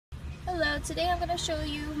Hello, today I'm going to show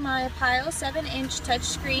you my PYLE 7-inch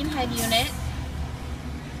touchscreen head unit.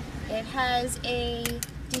 It has a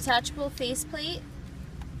detachable faceplate.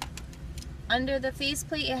 Under the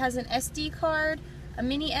faceplate it has an SD card, a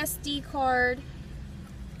mini SD card,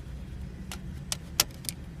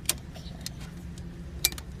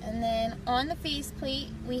 and then on the faceplate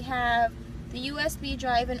we have the USB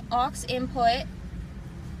drive and aux input,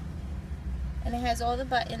 and it has all the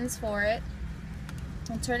buttons for it.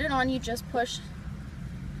 And turn it on, you just push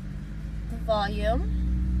the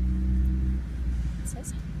volume. It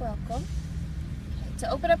says welcome. Okay,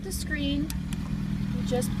 to open up the screen, you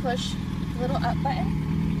just push the little up button.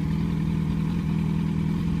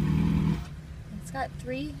 It's got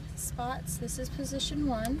 3 spots. This is position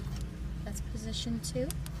 1, that's position 2,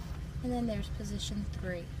 and then there's position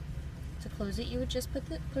 3. To close it, you would just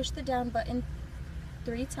push the down button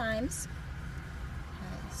 3 times.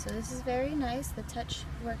 So this is very nice. The touch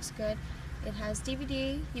works good. It has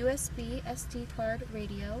DVD, USB, SD card,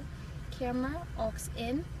 radio, camera, aux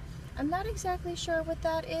in. I'm not exactly sure what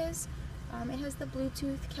that is. It has the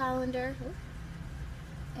Bluetooth calendar,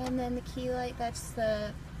 and then the key light. That's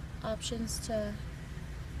the options to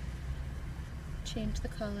change the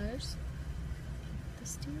colors.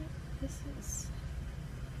 This is.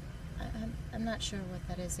 I'm not sure what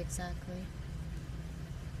that is exactly.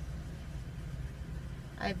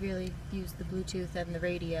 I've really used the Bluetooth and the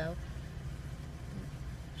radio.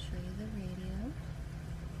 I'll show you the radio.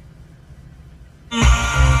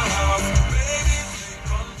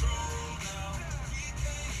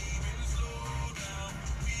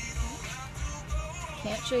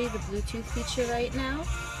 Can't show you the Bluetooth feature right now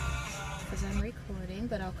because I'm recording,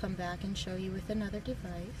 but I'll come back and show you with another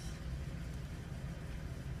device.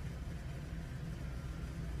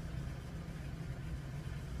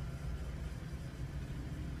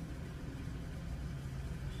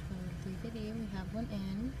 Video, we have one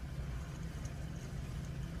in.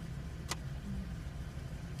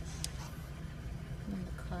 I'm in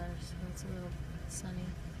the car, so it's a little sunny.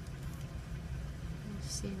 You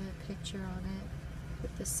see the picture on it.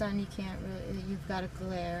 With the sun, you can't really, you've got a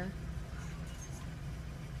glare.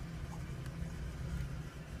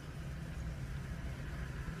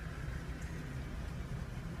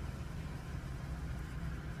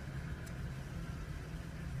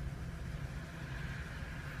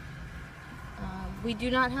 We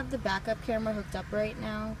do not have the backup camera hooked up right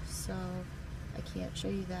now, so I can't show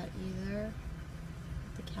you that either.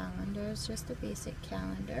 The calendar is just a basic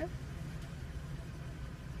calendar.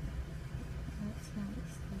 That's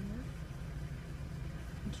nice there.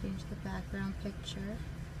 You can change the background picture.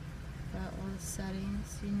 Got all the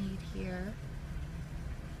settings you need here.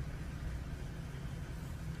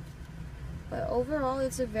 But overall,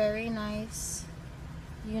 it's a very nice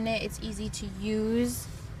unit. It's easy to use.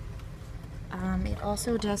 It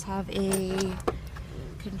also does have a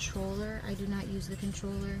controller. I do not use the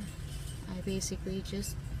controller. I basically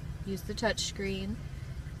just use the touch screen,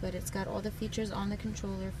 but it's got all the features on the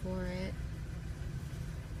controller for it.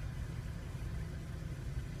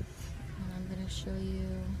 And I'm going to show you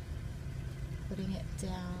putting it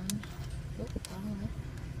down. Oh, wrong way.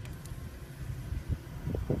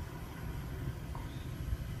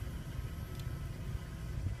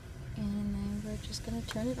 And then we're just going to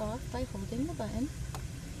turn it off by holding the button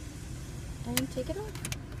and take it off.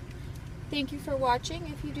 Thank you for watching.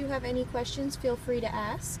 If you do have any questions, feel free to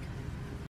ask.